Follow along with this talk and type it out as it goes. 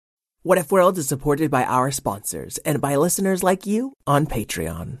What If World is supported by our sponsors and by listeners like you on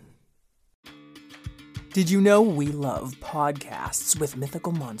Patreon. Did you know we love podcasts with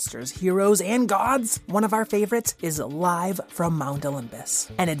mythical monsters, heroes, and gods? One of our favorites is Live from Mount Olympus,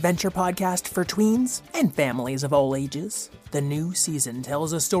 an adventure podcast for tweens and families of all ages. The new season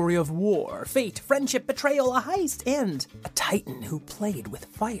tells a story of war, fate, friendship, betrayal, a heist, and a titan who played with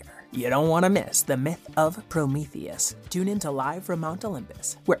fire. You don't want to miss the myth of Prometheus. Tune in to Live from Mount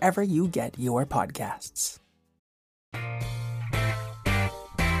Olympus, wherever you get your podcasts.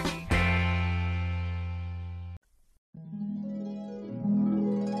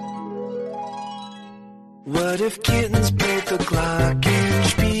 What if kittens played the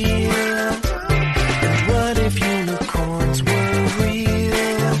glockenspiel? And what if unicorns were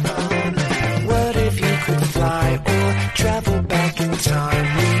real? What if you could fly or travel back in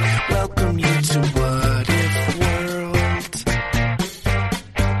time? We welcome you to What If World.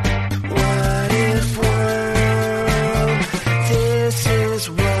 What If World? This is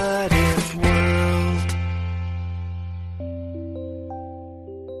What If World.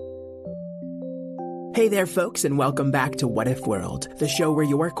 Hey there, folks, and welcome back to What If World, the show where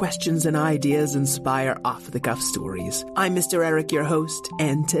your questions and ideas inspire off-the-cuff stories. I'm Mr. Eric, your host,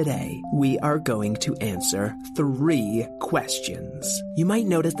 and today we are going to answer 3 questions. You might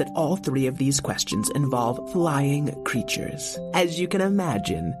notice that all 3 of these questions involve flying creatures. As you can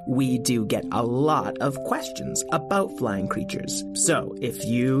imagine, we do get a lot of questions about flying creatures. So, if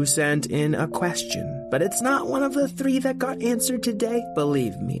you sent in a question, but it's not one of the 3 that got answered today,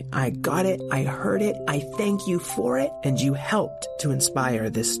 believe me, I got it, I heard it, I thank you for it, and you helped to inspire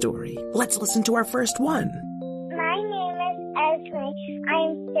this story. Let's listen to our first one. My name is Ezrai.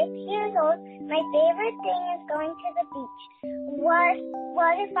 I'm 6 years old. My favorite thing is going to the beach. What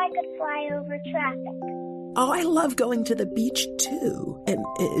if I could fly over traffic? Oh, I love going to the beach too. And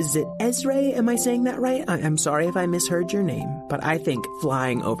is it Ezrai? Am I saying that right? I'm sorry if I misheard your name, but I think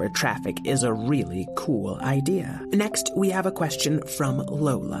flying over traffic is a really cool idea. Next, we have a question from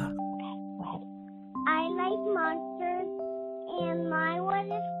Lola. I like monsters, and my what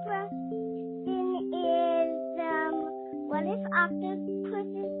if question is, what if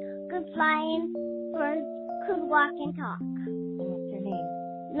octopuses could fly and birds could walk and talk? What's your name?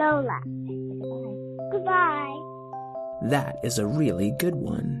 Lola. Goodbye. That is a really good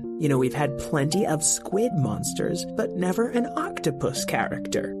one. You know, we've had plenty of squid monsters, but never an octopus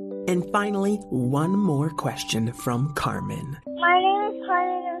character. And finally, one more question from Carmen. My name is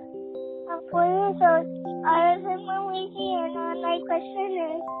Carmen. I'm 4 years old. I live in Louisiana, and my question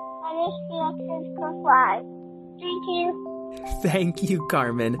is, what if the X's could fly? Thank you. Thank you,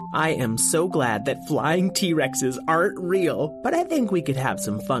 Carmen. I am so glad that flying T-Rexes aren't real, but I think we could have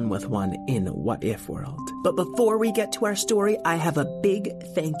some fun with one in What If World. But before we get to our story, I have a big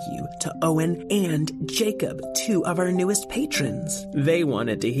thank you to Owen and Jacob, 2 of our newest patrons. They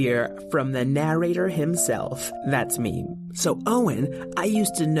wanted to hear from the narrator himself. That's me. So Owen, I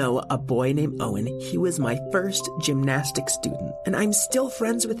used to know a boy named Owen. He was my first gymnastics student, and I'm still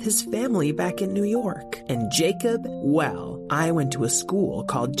friends with his family back in New York. And Jacob, well, I went to a school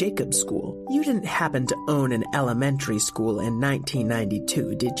called Jacob's School. You didn't happen to own an elementary school in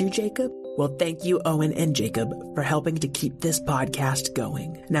 1992, did you, Jacob? Well, thank you, Owen and Jacob, for helping to keep this podcast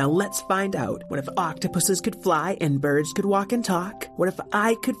going. Now let's find out, what if octopuses could fly and birds could walk and talk? What if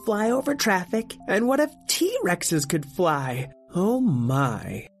I could fly over traffic? And what if T-Rexes could fly? Oh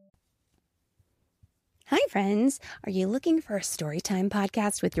my. Hi, friends. Are you looking for a storytime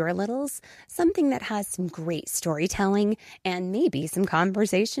podcast with your littles? Something that has some great storytelling and maybe some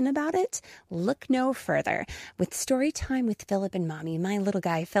conversation about it? Look no further. With Storytime with Philip and Mommy, my little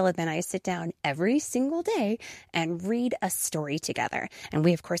guy Philip and I sit down every single day and read a story together. And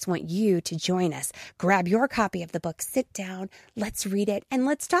we, of course, want you to join us. Grab your copy of the book, sit down, let's read it, and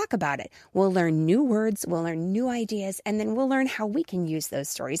let's talk about it. We'll learn new words, we'll learn new ideas, and then we'll learn how we can use those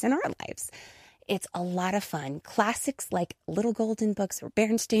stories in our lives. It's a lot of fun. Classics like Little Golden Books or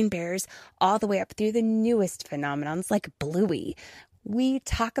Berenstain Bears, all the way up through the newest phenomenons like Bluey. We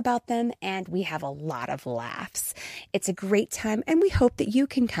talk about them and we have a lot of laughs. It's a great time and we hope that you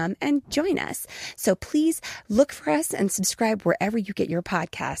can come and join us. So please look for us and subscribe wherever you get your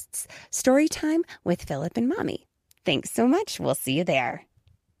podcasts. Storytime with Philip and Mommy. Thanks so much. We'll see you there.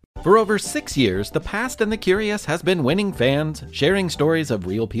 For over 6 years, The Past and the Curious has been winning fans, sharing stories of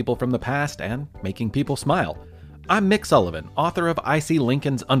real people from the past, and making people smile. I'm Mick Sullivan, author of I See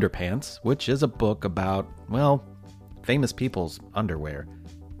Lincoln's Underpants, which is a book about, well, famous people's underwear.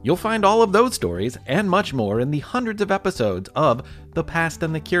 You'll find all of those stories and much more in the hundreds of episodes of The Past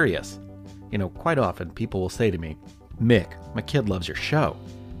and the Curious. You know, quite often people will say to me, Mick, my kid loves your show.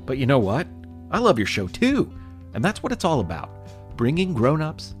 But you know what? I love your show too. And that's what it's all about. Bringing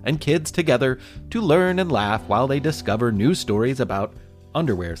grown-ups and kids together to learn and laugh while they discover new stories about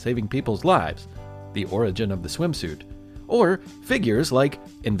underwear saving people's lives, the origin of the swimsuit, or figures like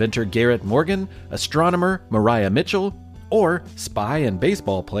inventor Garrett Morgan, astronomer Mariah Mitchell, or spy and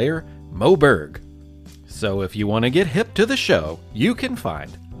baseball player Mo Berg. So if you want to get hip to the show, you can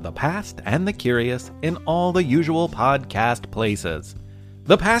find The Past and the Curious in all the usual podcast places.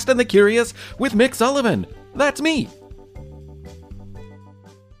 The Past and the Curious with Mick Sullivan. That's me.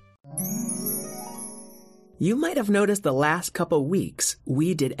 You might have noticed the last couple weeks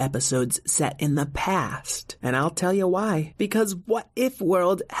we did episodes set in the past. And I'll tell you why. Because What If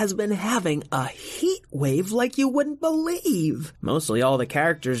World has been having a heat wave like you wouldn't believe. Mostly all the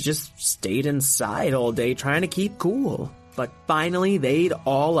characters just stayed inside all day trying to keep cool. But finally they'd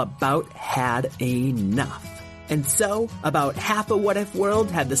all about had enough. And so, about half of What If World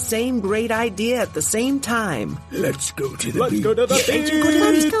had the same great idea at the same time. Let's go to the beach.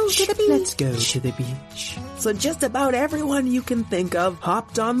 Let's go to the beach. So just about everyone you can think of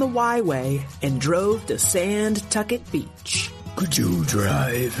hopped on the Y-Way and drove to Sand-Tucket Beach. Could you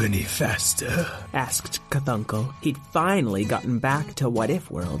drive any faster? Asked Cthulhu. He'd finally gotten back to What If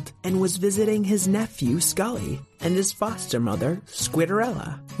World and was visiting his nephew Scully and his foster mother,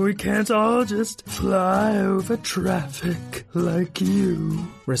 Squidderella. We can't all just fly over traffic like you,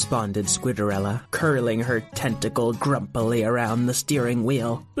 responded Squidderella, curling her tentacle grumpily around the steering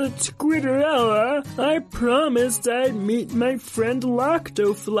wheel. But Squidderella, I promised I'd meet my friend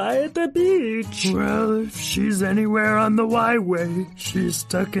Loctofly at the beach. Well, if she's anywhere on the Y-Way, she's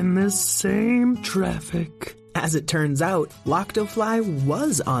stuck in this same traffic. As it turns out, Loctofly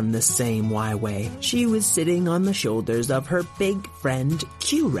was on the same Y-Way. She was sitting on the shoulders of her big friend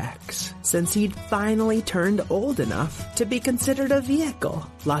Q-Rex, since he'd finally turned old enough to be considered a vehicle.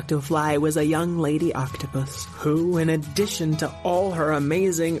 Loctofly was a young lady octopus who, in addition to all her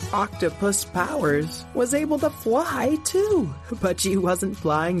amazing octopus powers, was able to fly too. But she wasn't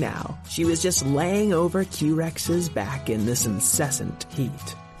flying now. She was just laying over Q-Rex's back in this incessant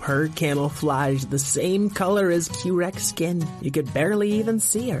heat. Her camouflage the same color as Q-Rex skin. You could barely even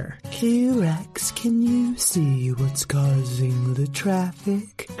see her. Q-Rex, can you see what's causing the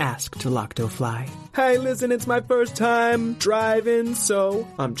traffic? Asked Loctofly. Hey, listen, it's my first time driving, so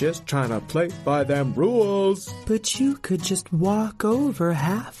I'm just trying to play by them rules. But you could just walk over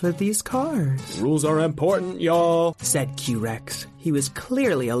half of these cars. Rules are important, y'all, said Q-Rex. He was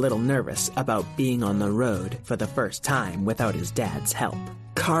clearly a little nervous about being on the road for the first time without his dad's help.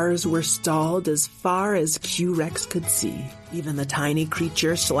 Cars were stalled as far as Q-Rex could see. Even the tiny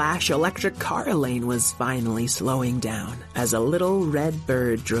creature / electric car lane was finally slowing down as a little red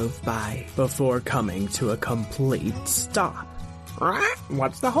bird drove by before coming to a complete stop.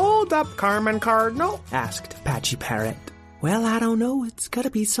 What's the holdup, Carmen Cardinal? Asked Patchy Parrot. Well, I don't know. It's gotta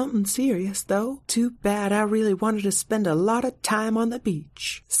be something serious, though. Too bad. I really wanted to spend a lot of time on the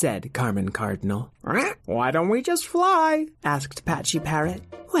beach, said Carmen Cardinal. Why don't we just fly? Asked Patchy Parrot.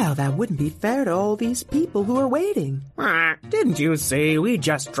 Well, that wouldn't be fair to all these people who are waiting. Didn't you see we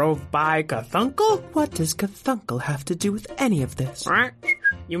just drove by Cthulhu? What does Cthulhu have to do with any of this?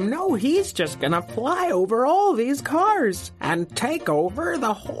 You know he's just gonna fly over all these cars and take over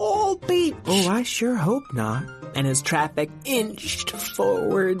the whole beach. Oh, I sure hope not. And as traffic inched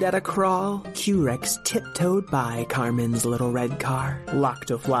forward at a crawl, Q-Rex tiptoed by Carmen's little red car,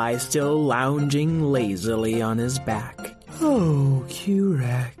 Loctofly still lounging lazily on his back. Oh,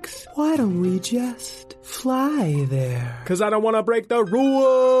 Q-Rex, why don't we just fly there? 'Cause I don't want to break the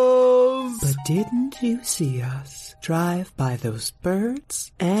rules. But didn't you see us drive by those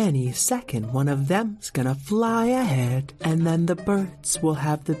birds? Any second, one of them's gonna fly ahead, and then the birds will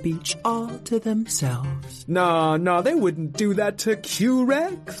have the beach all to themselves. No, they wouldn't do that to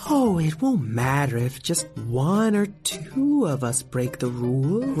Q-Rex. Oh, it won't matter if just one or two of us break the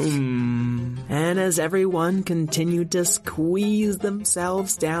rules. And as everyone continued to squeeze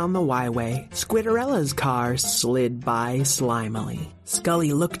themselves down the Y-Way, Squidderella's car slid by slimily.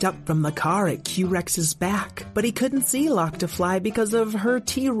 Scully looked up from the car at Q-Rex's back, but he couldn't see Loctofly because of her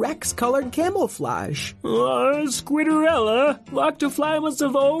T-Rex-colored camouflage. Squidderella, Loctofly must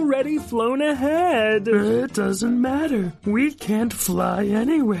have already flown ahead. It doesn't matter. We can't fly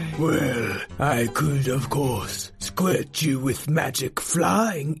anyway. Well, I could, of course, squirt you with magic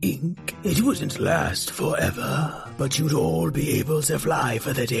flying ink. It wouldn't last forever, but you'd all be able to fly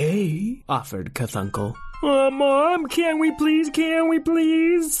for the day, offered Cthulhu. Mom, can we please?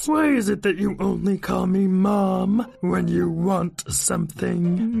 Why is it that you only call me Mom when you want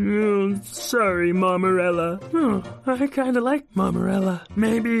something? Sorry, Mommarella. Oh, I kinda like Mommarella.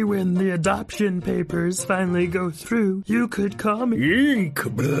 Maybe when the adoption papers finally go through, you could call me... Ink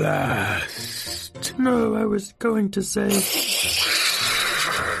Blast. No, I was going to say...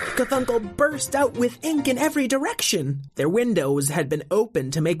 Cthulhu burst out with ink in every direction. Their windows had been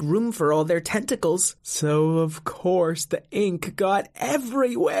opened to make room for all their tentacles. So, of course, the ink got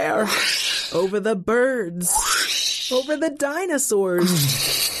everywhere. Over the birds. Over the dinosaurs.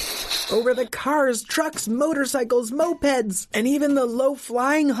 Over the cars, trucks, motorcycles, mopeds, and even the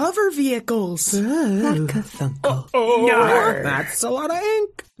low-flying hover vehicles. Cthulhu. That's a lot of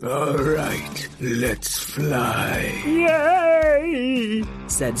ink. All right, let's fly. Yay!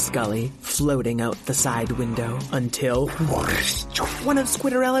 Said Scully, floating out the side window, until one of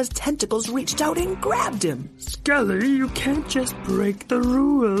Squidderella's tentacles reached out and grabbed him. Scully, you can't just break the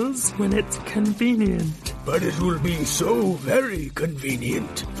rules when it's convenient. But it will be so very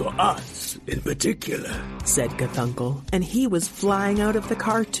convenient for us in particular, said Cthulhu, and he was flying out of the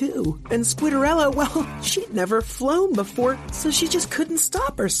car too. And Squidderella, well, she'd never flown before, so she just couldn't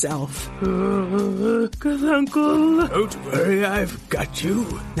stop herself. Cthulhu. Don't worry, I've got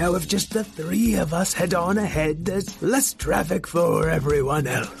you. Now if just the three of us head on ahead, there's less traffic for everyone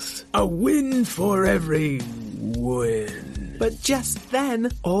else. A win for every win. But just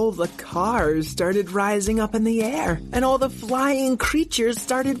then, all the cars started rising up in the air, and all the flying creatures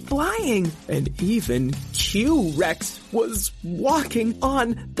started flying, and even Q-Rex was walking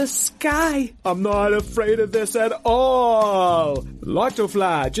on the sky. I'm not afraid of this at all.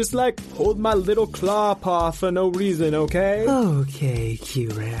 Loctofly, just hold my little claw paw for no reason, okay? Okay,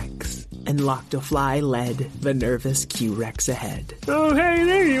 Q-Rex. And Loctofly led the nervous Q-Rex ahead. Oh, hey,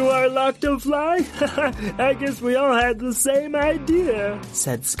 there you are, Loctofly. I guess we all had the same idea,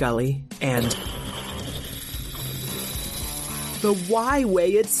 said Scully, and the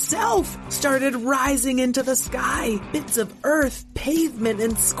Y-Way itself started rising into the sky. Bits of earth, pavement,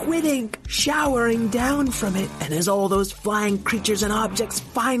 and squid ink showering down from it. And as all those flying creatures and objects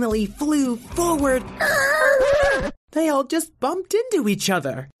finally flew forward, they all just bumped into each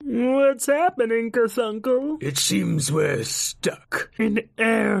other. What's happening, Cthulhu? It seems we're stuck in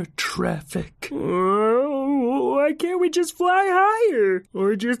air traffic. Why can't we just fly higher?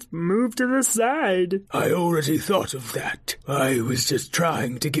 Or just move to the side? I already thought of that. I was just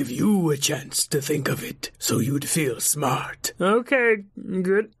trying to give you a chance to think of it, so you'd feel smart. Okay,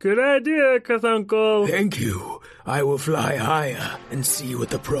 good idea, Cthulhu. Thank you. I will fly higher and see what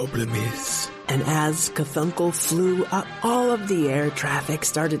the problem is. And as Cthulhu flew up, all of the air traffic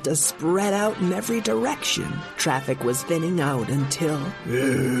started to spread out in every direction. Traffic was thinning out until...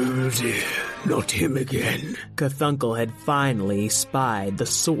 Oh dear, not him again. Cthulhu had finally spied the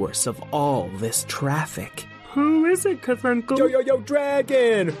source of all this traffic. Who is it, Cthulhu? Yo,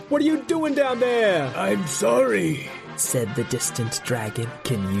 Dragon! What are you doing down there? I'm sorry, said the distant dragon.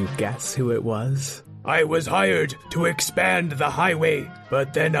 Can you guess who it was? I was hired to expand the highway,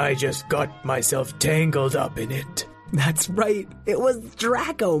 but then I just got myself tangled up in it. That's right, it was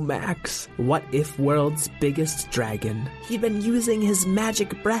Dracomax, What If World's biggest dragon. He'd been using his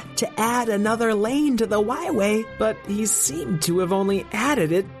magic breath to add another lane to the Y-Way, but he seemed to have only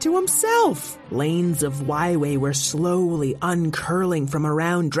added it to himself. Lanes of Y-Way were slowly uncurling from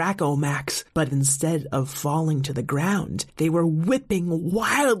around Dracomax, but instead of falling to the ground, they were whipping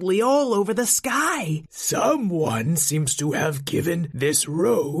wildly all over the sky. Someone seems to have given this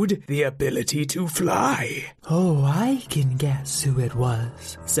road the ability to fly. Oh, I can guess who it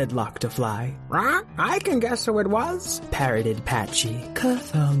was, said Loctofly. I can guess who it was, parroted Patchy.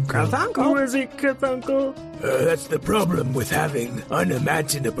 Cthulhu. Who is it, Cthulhu? That's the problem with having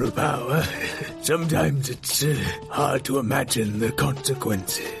unimaginable power. Sometimes it's hard to imagine the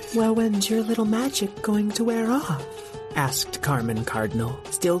consequences. Well, when's your little magic going to wear off? Asked Carmen Cardinal,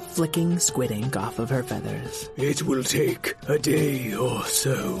 still flicking squid ink off of her feathers. It will take a day or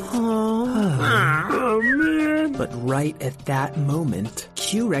so. Oh man. But right at that moment,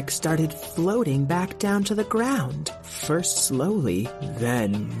 Q-Rex started floating back down to the ground. First slowly,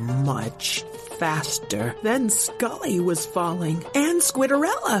 then much faster. Then Scully was falling, and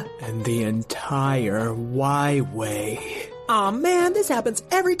Squidderella, and the entire Y-Way. Aw man, this happens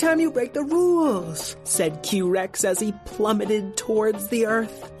every time you break the rules, said Q-Rex as he plummeted towards the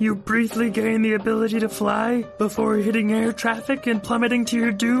earth. You briefly gain the ability to fly before hitting air traffic and plummeting to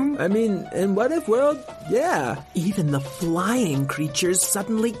your doom? I mean, in What If World, yeah. Even the flying creatures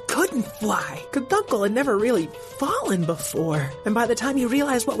suddenly couldn't fly. Cthulhu had never really fallen before, and by the time he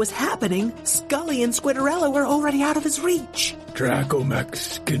realized what was happening, Scully and Squidorella were already out of his reach.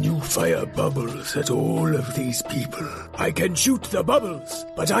 Dracomax, can you fire bubbles at all of these people? I can shoot the bubbles,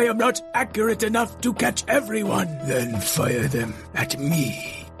 but I am not accurate enough to catch everyone. Then fire them at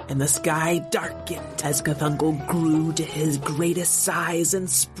me. And the sky darkened as Cthulhu grew to his greatest size and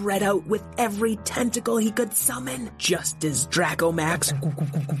spread out with every tentacle he could summon, just as Dracomax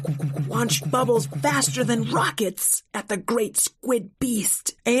launched bubbles faster than rockets at the great squid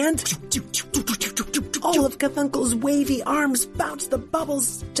beast. And all of Cthulhu's wavy arms bounced the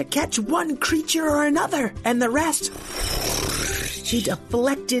bubbles to catch one creature or another, and the rest he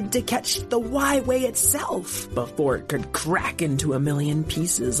deflected to catch the Y-Way itself before it could crack into a million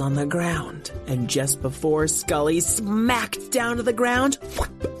pieces on the ground. And just before Scully smacked down to the ground,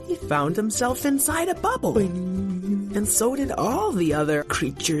 he found himself inside a bubble. And so did all the other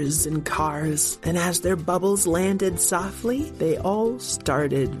creatures and cars. And as their bubbles landed softly, they all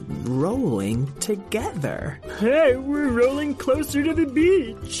started rolling together. Hey, we're rolling closer to the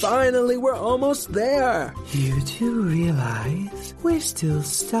beach. Finally, we're almost there. You do realize we're still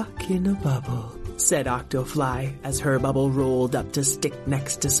stuck in a bubble, said Octofly as her bubble rolled up to stick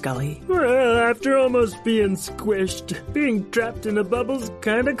next to Scully. Well, after almost being squished, being trapped in a bubble's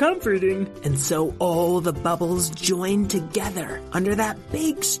kinda comforting. And so all the bubbles joined together under that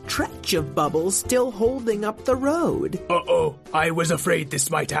big stretch of bubbles still holding up the road. Uh-oh, I was afraid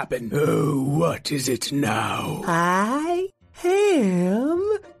this might happen. Oh, what is it now? I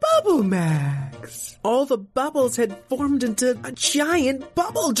am Bubble Max. All the bubbles had formed into a giant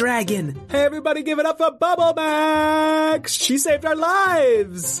bubble dragon. Hey, everybody give it up for Bubble Max! She saved our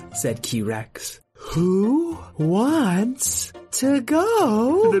lives, said Q-Rex. Who wants to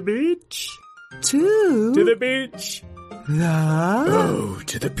go? To the beach? To the beach.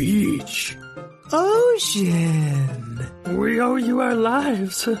 To the beach. Ocean. We owe you our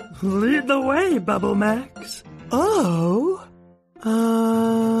lives. Lead the way, Bubble Max.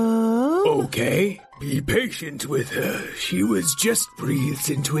 Okay, be patient with her. She was just breathed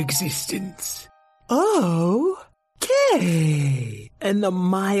into existence. Okay. And the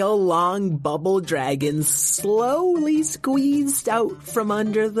mile-long bubble dragon slowly squeezed out from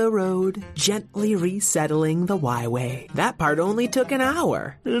under the road, gently resettling the Y-Way. That part only took an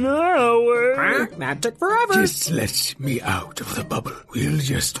hour. An hour? That took forever. Just let me out of the bubble. We'll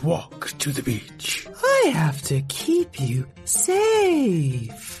just walk to the beach. I have to keep you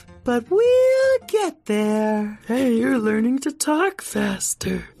safe, but we'll get there. Hey, you're learning to talk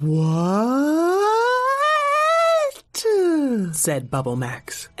faster. What? Said Bubble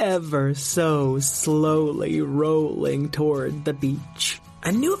Max, ever so slowly rolling toward the beach.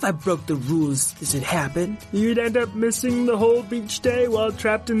 I knew if I broke the rules, this would happen. You'd end up missing the whole beach day while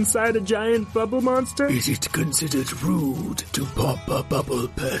trapped inside a giant bubble monster? Is it considered rude to pop a bubble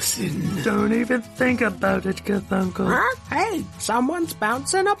person? Don't even think about it, Cthulhu. Hey, someone's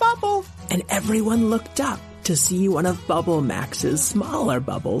bouncing a bubble. And everyone looked up to see one of Bubble Max's smaller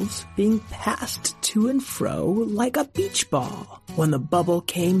bubbles being passed to and fro like a beach ball. When the bubble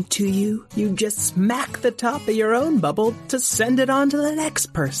came to you, you just smack the top of your own bubble to send it on to the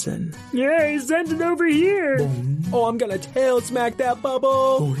next person. Yay, send it over here. Boom. Oh, I'm gonna tail smack that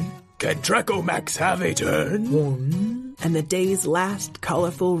bubble. Boom. Can Dracomax have a turn? Boom. And the day's last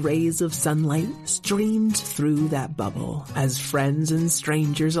colorful rays of sunlight streamed through that bubble as friends and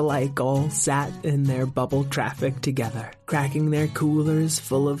strangers alike all sat in their bubble traffic together, cracking their coolers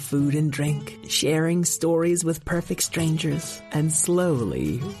full of food and drink, sharing stories with perfect strangers, and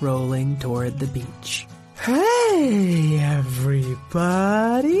slowly rolling toward the beach. Hey,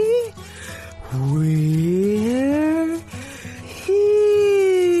 everybody! We're here!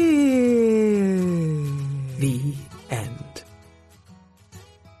 The end.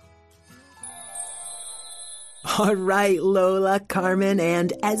 All right, Lola, Carmen,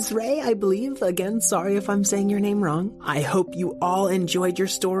 and Ezrai, I believe. Again, sorry if I'm saying your name wrong. I hope you all enjoyed your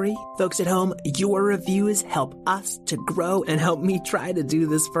story. Folks at home, your reviews help us to grow and help me try to do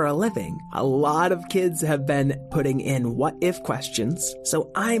this for a living. A lot of kids have been putting in what-if questions,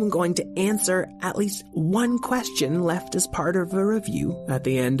 so I'm going to answer at least one question left as part of a review at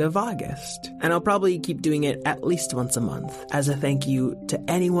the end of August. And I'll probably keep doing it at least once a month as a thank you to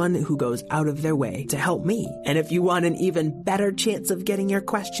anyone who goes out of their way to help me And if you want an even better chance of getting your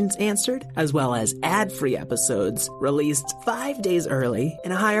questions answered, as well as ad-free episodes released 5 days early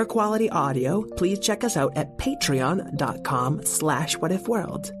and higher quality audio, please check us out at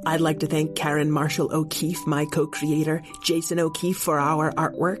patreon.com/whatifworld. I'd like to thank Karen Marshall O'Keefe, my co-creator, Jason O'Keefe for our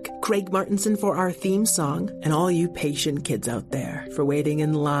artwork, Craig Martinson for our theme song, and all you patient kids out there for waiting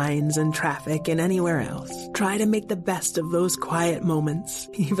in lines and traffic and anywhere else. Try to make the best of those quiet moments,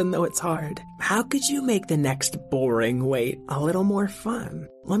 even though it's hard. How could you make the next boring wait a little more fun?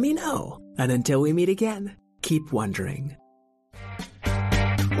 Let me know. And until we meet again, keep wondering.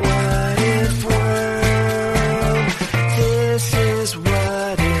 What if world? This is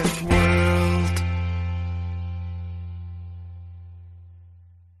What If World.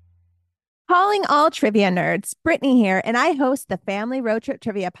 Calling all trivia nerds, Brittany here, and I host the Family Road Trip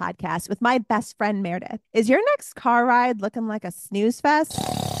Trivia Podcast with my best friend Meredith. Is your next car ride looking like a snooze fest?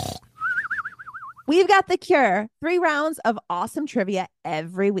 We've got the cure. 3 rounds of awesome trivia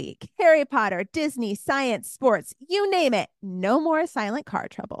every week. Harry Potter, Disney, science, sports, you name it. No more silent car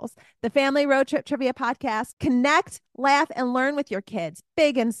troubles. The Family Road Trip Trivia Podcast. Connect, laugh, and learn with your kids,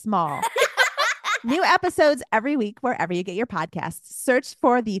 big and small. New episodes every week wherever you get your podcasts. Search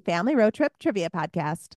for the Family Road Trip Trivia Podcast.